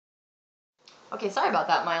Okay, sorry about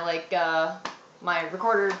that. My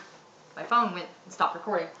recorder, my phone went and stopped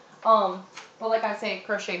recording. But like I say,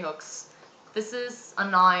 crochet hooks. This is a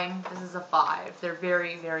 9, this is a 5. They're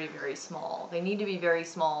very, very, very small. They need to be very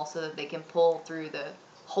small so that they can pull through the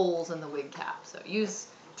holes in the wig cap. So use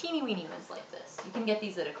teeny weeny ones like this. You can get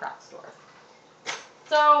these at a craft store.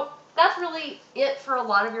 So that's really it for a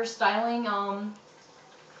lot of your styling.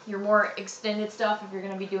 Your more extended stuff if you're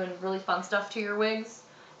going to be doing really fun stuff to your wigs.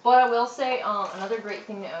 But I will say another great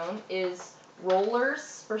thing to own is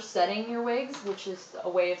rollers for setting your wigs, which is a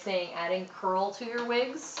way of saying adding curl to your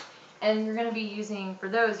wigs. And you're going to be using, for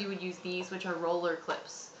those, you would use these, which are roller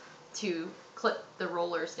clips, to clip the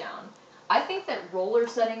rollers down. I think that roller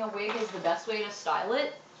setting a wig is the best way to style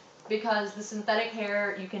it, because the synthetic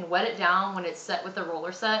hair, you can wet it down when it's set with the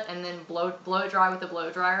roller set and then blow it dry with a blow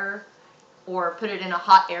dryer, or put it in a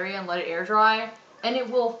hot area and let it air dry, and it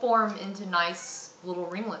will form into nice little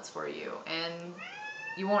ringlets for you. And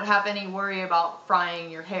you won't have any worry about frying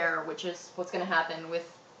your hair, which is what's going to happen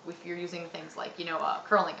if you're using things like,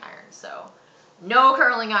 curling irons. So no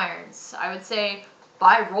curling irons. I would say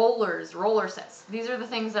buy rollers, roller sets. These are the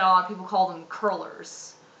things that a lot of people call them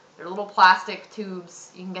curlers. They're little plastic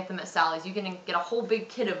tubes. You can get them at Sally's. You can get a whole big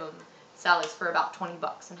kit of them at Sally's for about 20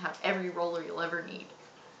 bucks and have every roller you'll ever need.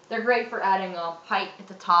 They're great for adding a height at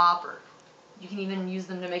the top, or you can even use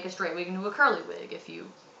them to make a straight wig into a curly wig if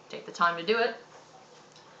you take the time to do it.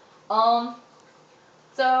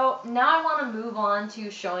 So now I want to move on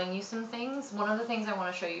to showing you some things. One of the things I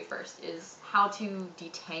want to show you first is how to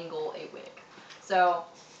detangle a wig. So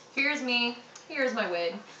here's me, here's my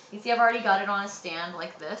wig. You see I've already got it on a stand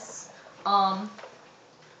like this. I've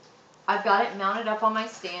got it mounted up on my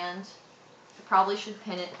stand. I probably should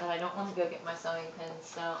pin it, but I don't want to go get my sewing pins,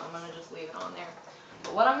 so I'm going to just leave it on there.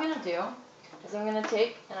 But what I'm going to do is I'm going to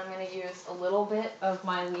take and I'm going to use a little bit of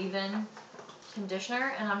my leave-in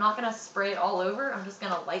conditioner, and I'm not going to spray it all over. I'm just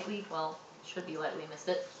going to lightly, well, should be lightly mist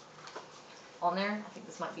it on there. I think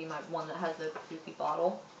this might be my one that has the goofy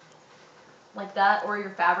bottle. Like that, or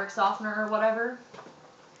your fabric softener or whatever.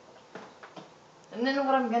 And then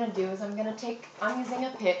what I'm going to do is I'm using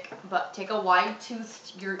a pick, but take a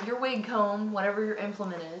wide-toothed, your wig comb, whatever your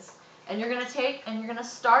implement is, and you're going to take and you're going to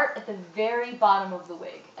start at the very bottom of the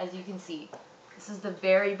wig. As you can see, this is the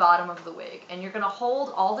very bottom of the wig, and you're going to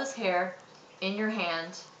hold all this hair in your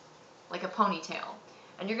hand like a ponytail.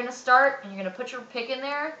 And you're going to start, and you're going to put your pick in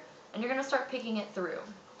there, and you're going to start picking it through.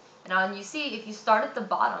 And now you see, if you start at the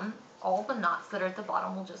bottom, all the knots that are at the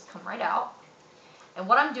bottom will just come right out. And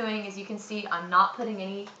what I'm doing is, you can see I'm not putting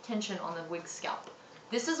any tension on the wig scalp.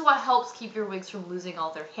 This is what helps keep your wigs from losing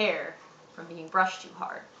all their hair from being brushed too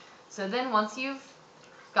hard. So then once you've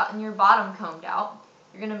gotten your bottom combed out,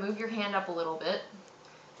 you're going to move your hand up a little bit,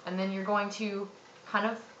 and then you're going to kind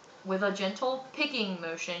of, with a gentle picking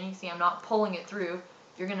motion, you see I'm not pulling it through,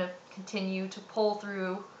 you're going to continue to pull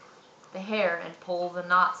through the hair and pull the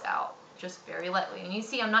knots out, just very lightly. And you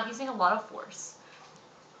see I'm not using a lot of force.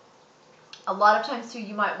 A lot of times too,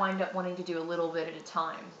 you might wind up wanting to do a little bit at a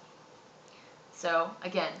time. So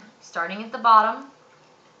again, starting at the bottom,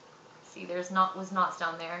 see there's knots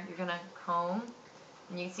down there, you're going to comb,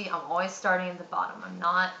 and you can see I'm always starting at the bottom. I'm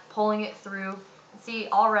not pulling it through. See,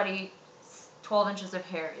 already 12 inches of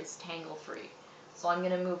hair is tangle free. So I'm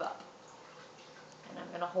going to move up, and I'm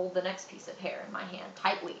going to hold the next piece of hair in my hand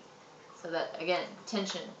tightly, so that, again,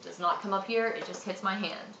 tension does not come up here, it just hits my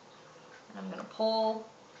hand. And I'm going to pull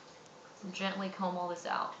and gently comb all this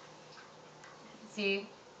out. See,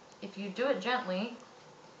 if you do it gently,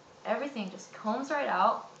 everything just combs right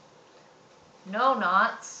out. No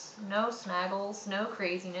knots, no snaggles, no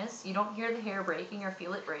craziness. You don't hear the hair breaking or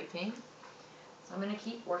feel it breaking. So I'm going to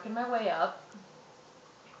keep working my way up,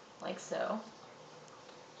 like so.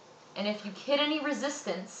 And if you hit any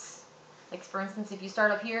resistance, like for instance if you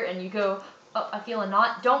start up here and you go, oh, I feel a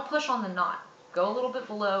knot, don't push on the knot. Go a little bit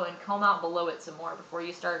below and comb out below it some more before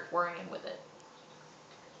you start worrying with it.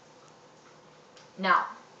 Now,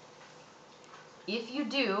 if you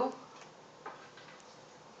do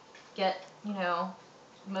get,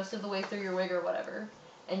 most of the way through your wig or whatever,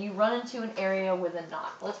 and you run into an area with a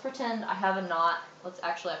knot. Let's pretend I have a knot.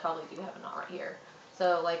 I probably do have a knot right here.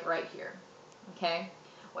 So like right here, okay?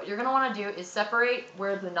 What you're going to want to do is separate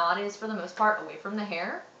where the knot is for the most part away from the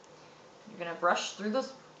hair. You're going to brush through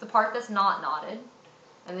the part that's not knotted,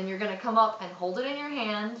 and then you're going to come up and hold it in your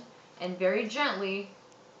hand and very gently,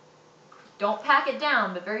 don't pack it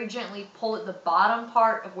down, but very gently pull at the bottom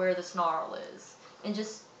part of where the snarl is, and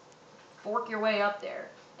just fork your way up there.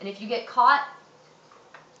 And if you get caught,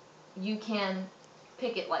 you can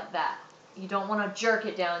pick it like that. You don't want to jerk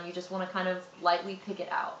it down, you just want to kind of lightly pick it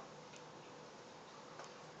out.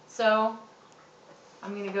 So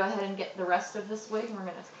I'm going to go ahead and get the rest of this wig and we're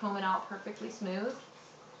going to comb it out perfectly smooth.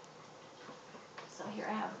 So here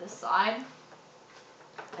I have this side.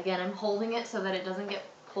 Again, I'm holding it so that it doesn't get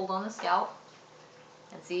pulled on the scalp.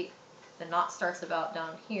 And see, the knot starts about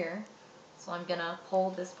down here. So I'm going to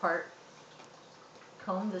pull this part,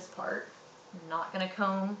 comb this part. I'm not going to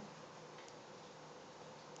comb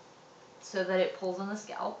so that it pulls on the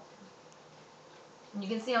scalp. And you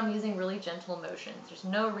can see I'm using really gentle motions. There's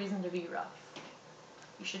no reason to be rough.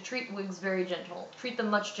 You should treat wigs very gentle. Treat them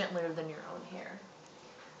much gentler than your own hair.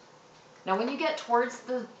 Now when you get towards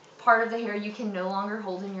the part of the hair you can no longer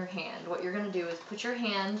hold in your hand, what you're going to do is put your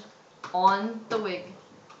hand on the wig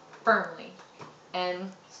firmly. And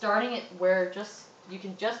starting it where you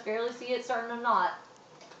can just barely see it starting to knot,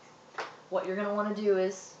 what you're going to want to do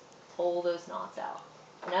is pull those knots out.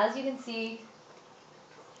 And as you can see,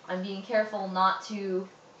 I'm being careful not to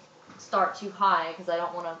start too high because I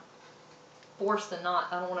don't want to force the knot.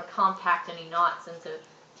 I don't want to compact any knots into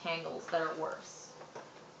tangles that are worse.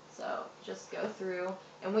 So just go through.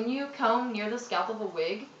 And when you comb near the scalp of a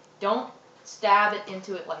wig, don't stab it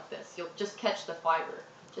into it like this. You'll just catch the fiber.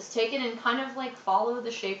 Just take it and kind of like follow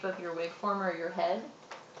the shape of your wig form or your head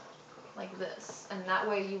like this. And that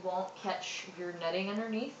way you won't catch your netting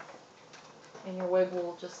underneath. And your wig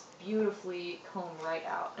will just beautifully comb right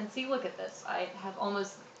out. And see, look at this. I have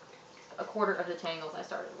almost a quarter of the tangles I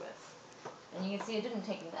started with. And you can see it didn't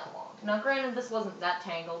take me that long. Now granted, this wasn't that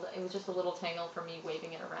tangled. It was just a little tangled for me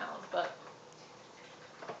waving it around. But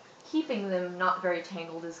keeping them not very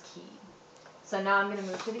tangled is key. So now I'm going to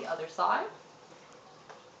move to the other side.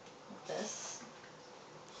 Like this.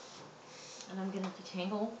 And I'm going to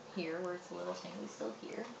detangle here where it's a little tangly still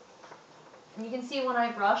here. And you can see when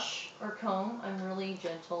I brush or comb, I'm really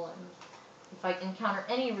gentle, and if I encounter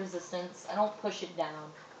any resistance, I don't push it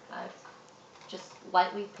down. I just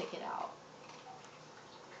lightly pick it out.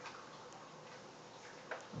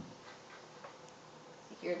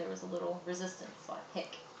 See here, there was a little resistance, so I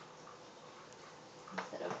pick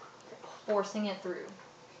instead of forcing it through.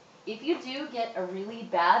 If you do get a really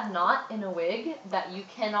bad knot in a wig that you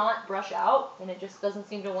cannot brush out, and it just doesn't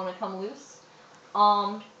seem to want to come loose,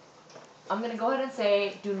 I'm going to go ahead and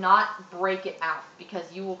say do not break it out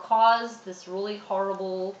because you will cause this really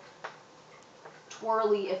horrible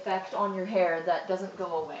twirly effect on your hair that doesn't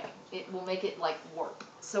go away. It will make it like warp.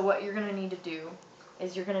 So what you're going to need to do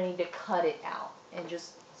is you're going to need to cut it out and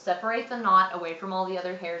just separate the knot away from all the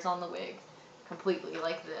other hairs on the wig completely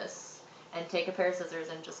like this, and take a pair of scissors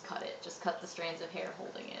and just cut it. Just cut the strands of hair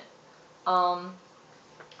holding it.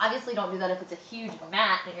 Obviously don't do that if it's a huge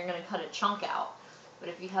mat and you're going to cut a chunk out. But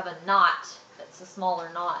if you have a knot that's a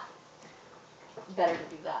smaller knot, better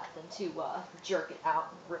to do that than to jerk it out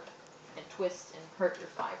and rip and twist and hurt your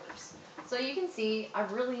fibers. So you can see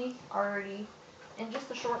I've really already, in just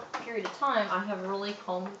a short period of time, I have really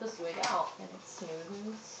combed this wig out and it's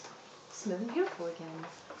smooth and beautiful again.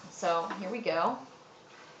 So here we go.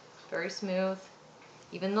 Very smooth.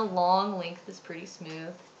 Even the long length is pretty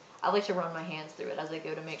smooth. I like to run my hands through it as I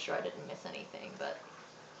go to make sure I didn't miss anything, but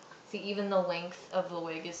see, even the length of the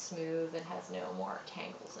wig is smooth and has no more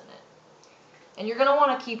tangles in it. And you're going to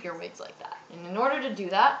want to keep your wigs like that. And in order to do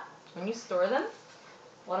that, when you store them,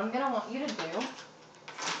 what I'm going to want you to do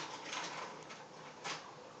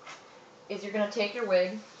is you're going to take your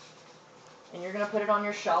wig and you're going to put it on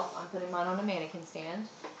your shelf. I'm putting mine on a mannequin stand.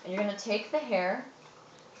 And you're going to take the hair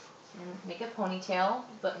and make a ponytail,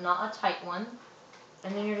 but not a tight one.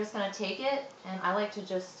 And then you're just going to take it, and I like to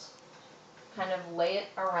just kind of lay it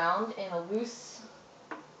around in a loose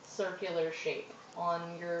circular shape on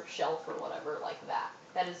your shelf or whatever, like that.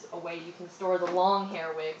 That is a way you can store the long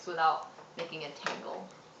hair wigs without making a tangle.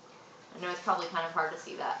 I know it's probably kind of hard to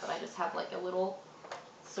see that, but I just have like a little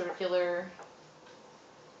circular,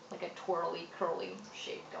 like a twirly, curly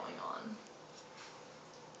shape going on.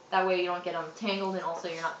 That way you don't get them tangled, and also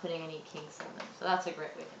you're not putting any kinks in them. So that's a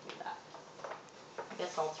great way to do that. I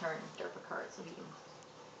guess I'll turn Derpa card so you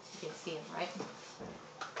can see them, right?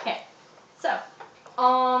 Okay, so,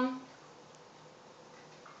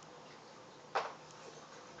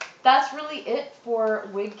 that's really it for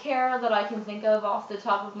wig care that I can think of off the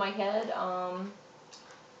top of my head.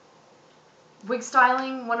 Wig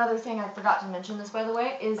styling, one other thing I forgot to mention this, by the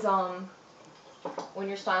way, is when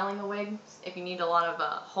you're styling a wig, if you need a lot of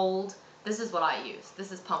hold, this is what I use.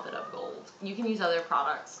 This is Pump It Up Gold. You can use other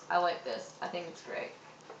products. I like this. I think it's great.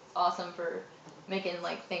 It's awesome for making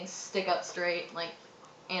like things stick up straight, like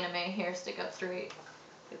anime hair stick up straight.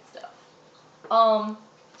 Good stuff.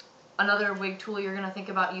 Another wig tool you're going to think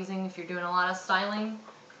about using if you're doing a lot of styling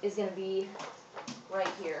is going to be right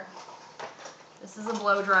here. This is a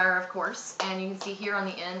blow dryer, of course, and you can see here on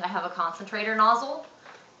the end I have a concentrator nozzle,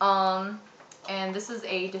 and this is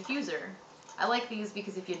a diffuser. I like these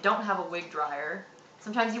because if you don't have a wig dryer,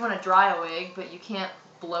 sometimes you want to dry a wig, but you can't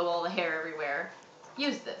blow all the hair everywhere.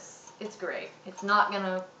 Use this. It's great. It's not going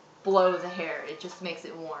to blow the hair. It just makes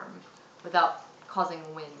it warm without causing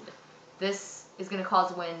wind. This is going to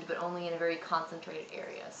cause wind, but only in a very concentrated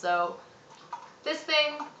area. So this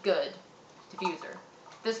thing, good. Diffuser.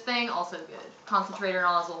 This thing, also good. Concentrator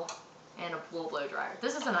nozzle and a little blow dryer.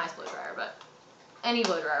 This is a nice blow dryer, but any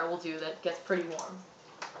blow dryer will do that gets pretty warm.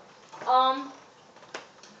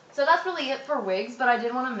 So that's really it for wigs, but I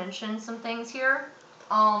did want to mention some things here.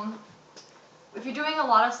 If you're doing a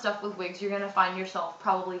lot of stuff with wigs, you're going to find yourself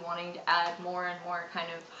probably wanting to add more and more kind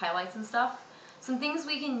of highlights and stuff. Some things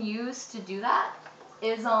we can use to do that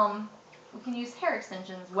is we can use hair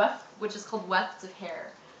extensions, which is called wefts of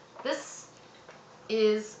hair. This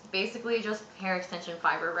is basically just hair extension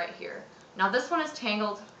fiber right here. Now this one is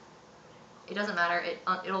tangled. It doesn't matter,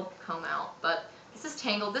 it'll comb out, but this is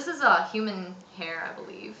tangled. This is a human hair, I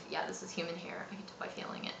believe. Yeah, this is human hair. I can tell by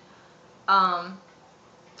feeling it.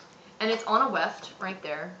 And it's on a weft right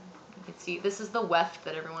there. You can see this is the weft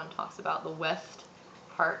that everyone talks about, the weft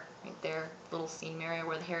part right there, little seam area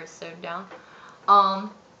where the hair is sewed down.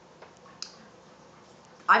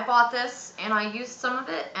 I bought this and I used some of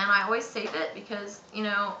it, and I always save it because, you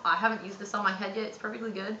know, I haven't used this on my head yet. It's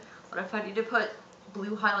perfectly good, but if I need to put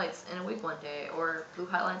blue highlights in a wig one day or blue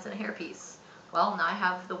highlights in a hairpiece, well, now I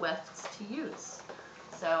have the wefts to use.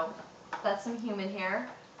 So that's some human hair,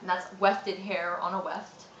 and that's wefted hair on a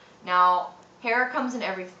weft. Now, hair comes in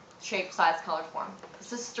every shape, size, color, form.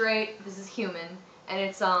 This is straight, this is human, and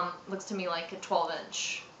it's looks to me like a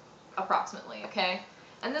 12-inch, approximately, okay?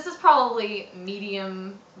 And this is probably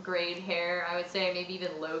medium grade hair, I would say, maybe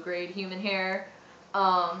even low grade human hair,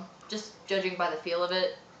 just judging by the feel of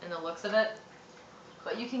it and the looks of it.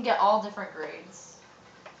 But you can get all different grades.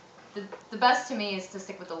 The best to me is to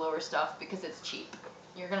stick with the lower stuff because it's cheap.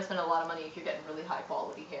 You're going to spend a lot of money if you're getting really high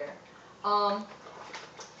quality hair.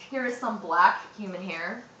 Here is some black human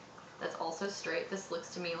hair that's also straight. This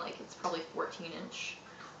looks to me like it's probably 14-inch.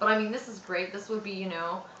 But I mean, this is great. This would be, you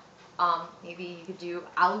know, maybe you could do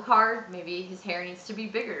Alucard. Maybe his hair needs to be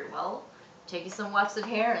bigger. Well, take you some wefts of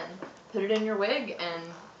hair and put it in your wig, and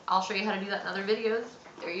I'll show you how to do that in other videos.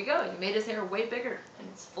 There you go. You made his hair way bigger, and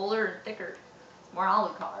it's fuller and thicker. It's more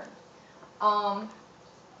Alucard.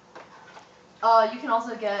 You can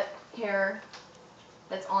also get hair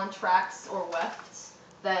that's on tracks or wefts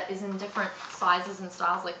that is in different sizes and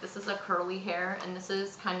styles. Like this is a curly hair, and this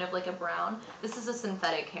is kind of like a brown. This is a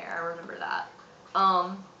synthetic hair, I remember that.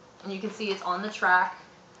 And you can see it's on the track,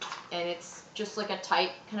 and it's just like a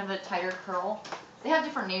tight, kind of a tighter curl. They have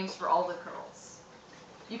different names for all the curls.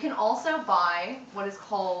 You can also buy what is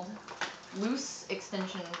called loose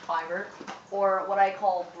extension fiber, or what I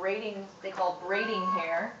call braiding, they call braiding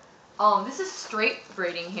hair. This is straight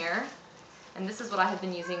braiding hair, and this is what I have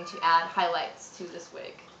been using to add highlights to this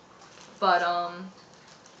wig. But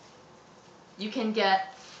you can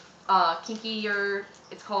get kinkier,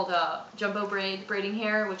 it's called jumbo braiding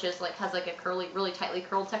hair, which is like has like a curly, really tightly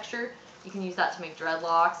curled texture. You can use that to make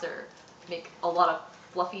dreadlocks or make a lot of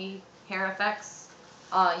fluffy hair effects.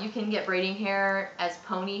 You can get braiding hair as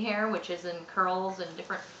pony hair, which is in curls and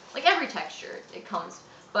different, like every texture it comes.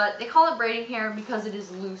 But they call it braiding hair because it is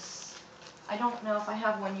loose. I don't know if I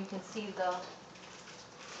have one you can see the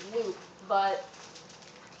loop, but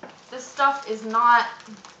this stuff is not,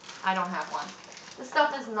 I don't have one. This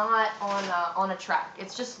stuff is not on a track.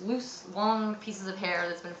 It's just loose, long pieces of hair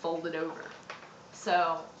that's been folded over.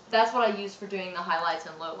 So that's what I use for doing the highlights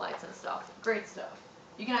and lowlights and stuff. Great stuff.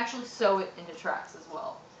 You can actually sew it into tracks as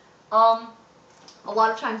well. A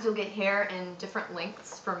lot of times you'll get hair in different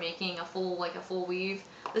lengths for making a full weave.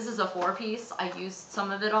 This is a 4-piece. I used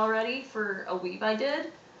some of it already for a weave I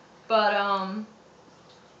did. But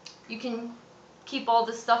you can keep all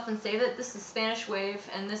this stuff and save it. This is Spanish wave,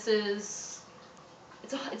 and this is,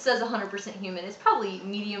 it says 100% human. It's probably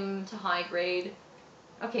medium to high grade.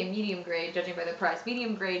 Okay, medium grade, judging by the price.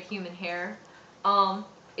 Medium grade human hair.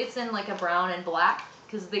 It's in like a brown and black,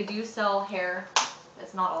 because they do sell hair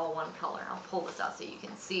that's not all one color. I'll pull this out so you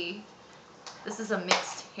can see. This is a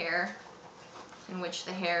mixed hair, in which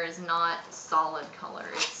the hair is not solid color.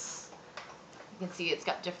 It's, you can see it's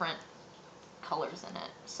got different colors in it.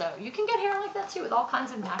 So you can get hair like that too, with all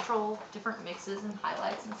kinds of natural different mixes and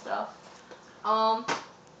highlights and stuff.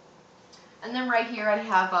 And then right here I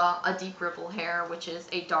have a deep ripple hair, which is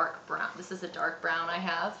a dark brown. This is a dark brown I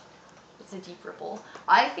have. It's a deep ripple.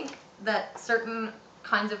 I think that certain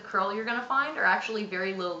kinds of curl you're going to find are actually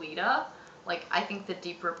very Lolita. Like, I think the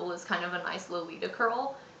deep ripple is kind of a nice Lolita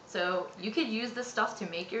curl. So you could use this stuff to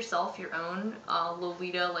make yourself your own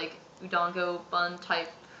Lolita, like udongo bun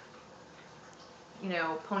type, you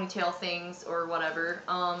know, ponytail things or whatever.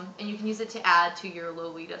 And you can use it to add to your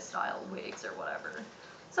Lolita style wigs or whatever.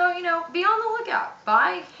 So, you know, be on the lookout.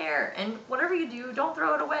 Buy hair, and whatever you do, don't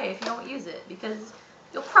throw it away if you don't use it, because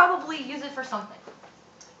you'll probably use it for something.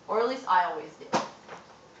 Or at least I always did.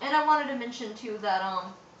 And I wanted to mention too that,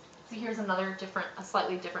 see, here's another different, a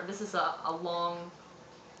slightly different, this is a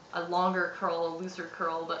longer curl, a looser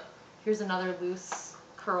curl, but here's another loose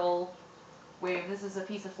curl wave. This is a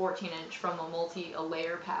piece of 14" from a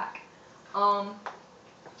layer pack.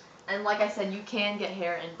 And like I said, you can get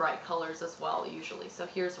hair in bright colors as well, usually. So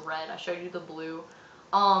here's red, I showed you the blue.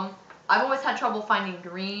 I've always had trouble finding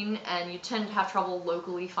green, and you tend to have trouble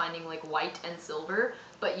locally finding like white and silver,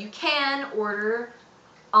 but you can order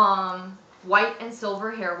white and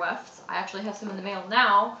silver hair wefts. I actually have some in the mail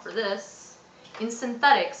now for this, in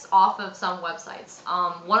synthetics off of some websites.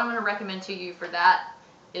 One I'm going to recommend to you for that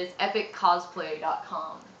is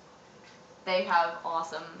epiccosplay.com. They have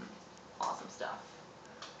awesome stuff.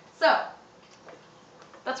 So,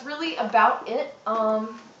 that's really about it.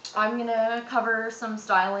 I'm going to cover some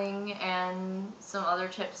styling and some other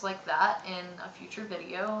tips like that in a future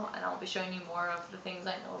video, and I'll be showing you more of the things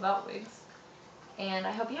I know about wigs. And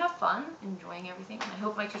I hope you have fun enjoying everything, and I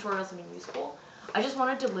hope my tutorials have been useful. I just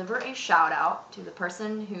want to deliver a shout out to the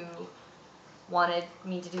person who wanted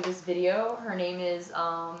me to do this video. Her name is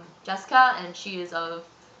Jessica, and she is of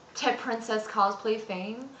Tep Princess cosplay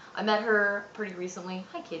fame. I met her pretty recently.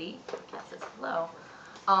 Hi, kitty. Cat says hello.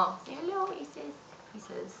 Say hello, Aces. He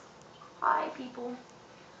says, hi, people.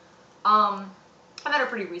 I met her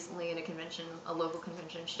pretty recently in a convention, a local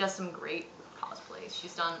convention. She does some great cosplays.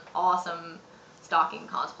 She's done awesome stocking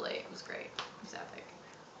cosplay. It was great. It was epic.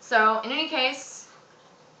 So, in any case,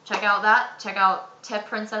 check out that. Check out Tep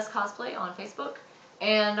Princess Cosplay on Facebook.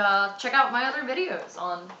 And check out my other videos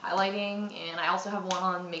on highlighting, and I also have one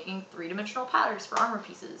on making 3-dimensional patterns for armor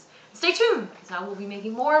pieces. Stay tuned, because I will be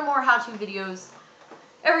making more and more how-to videos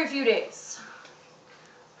every few days.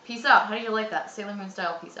 Peace out. How do you like that? Sailor Moon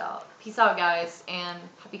style peace out. Peace out, guys, and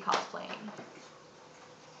happy cosplaying.